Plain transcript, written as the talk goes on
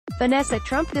Vanessa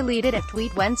Trump deleted a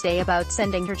tweet Wednesday about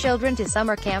sending her children to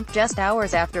summer camp just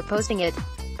hours after posting it.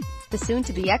 The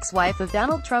soon-to-be ex-wife of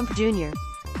Donald Trump Jr.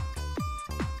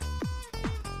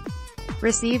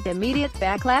 received immediate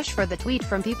backlash for the tweet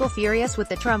from people furious with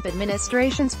the Trump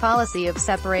administration's policy of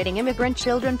separating immigrant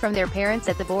children from their parents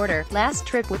at the border. "Last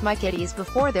trip with my kiddies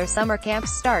before their summer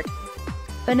camps start,"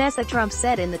 Vanessa Trump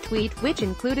said in the tweet, which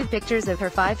included pictures of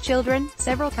her 5 children.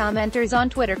 Several commenters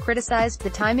on Twitter criticized the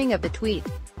timing of the tweet.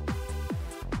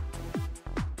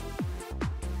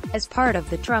 As part of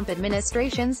the Trump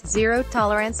administration's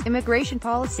zero-tolerance immigration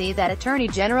policy that Attorney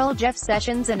General Jeff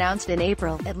Sessions announced in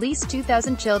April, at least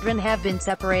 2,000 children have been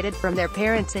separated from their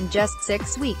parents in just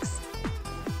 6 weeks.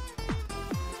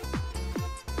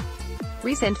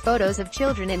 Recent photos of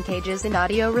children in cages and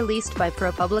audio released by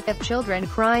ProPublica of children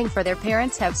crying for their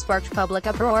parents have sparked public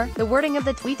uproar. The wording of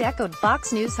the tweet echoed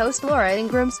Fox News host Laura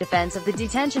Ingraham's defense of the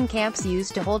detention camps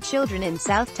used to hold children in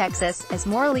South Texas. As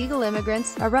more illegal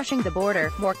immigrants are rushing the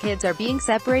border, more kids are being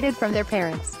separated from their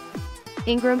parents,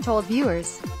 Ingraham told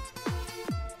viewers.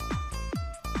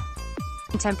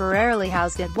 Temporarily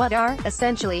housed at what are,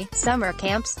 essentially, summer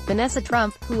camps, Vanessa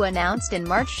Trump, who announced in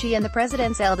March she and the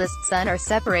president's eldest son are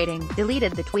separating,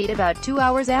 deleted the tweet about 2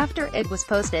 hours after it was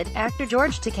posted. Actor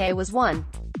George Takei was one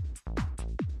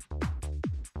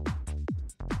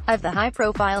of the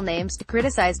high-profile names to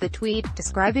criticize the tweet,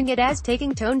 describing it as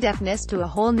taking tone deafness to a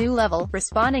whole new level.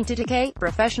 Responding to Takei,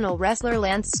 professional wrestler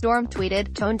Lance Storm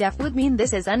tweeted, "Tone deaf would mean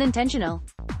this is unintentional.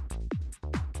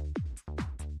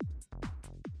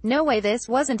 No way, this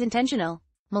wasn't intentional."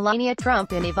 Melania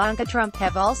Trump and Ivanka Trump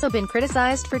have also been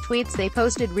criticized for tweets they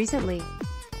posted recently.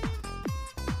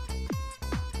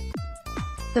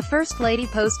 The First Lady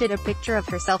posted a picture of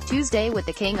herself Tuesday with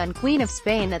the King and Queen of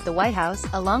Spain at the White House,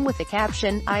 along with the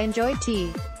caption, "I enjoyed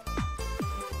tea.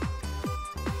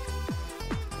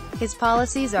 His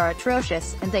policies are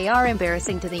atrocious, and they are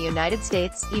embarrassing to the United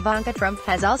States." Ivanka Trump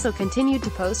has also continued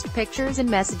to post pictures and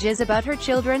messages about her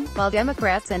children, while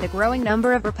Democrats and a growing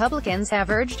number of Republicans have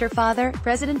urged her father,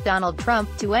 President Donald Trump,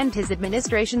 to end his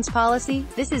administration's policy.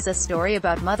 "This is a story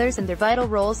about mothers and their vital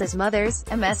roles as mothers,"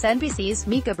 MSNBC's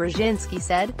Mika Brzezinski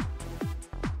said.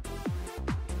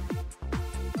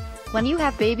 "When you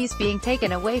have babies being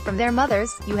taken away from their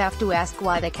mothers, you have to ask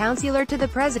why the counselor to the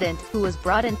president, who was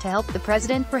brought in to help the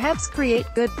president perhaps create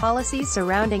good policies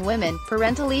surrounding women,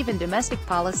 parental leave and domestic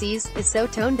policies, is so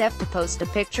tone deaf to post a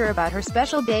picture about her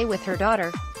special day with her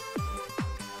daughter."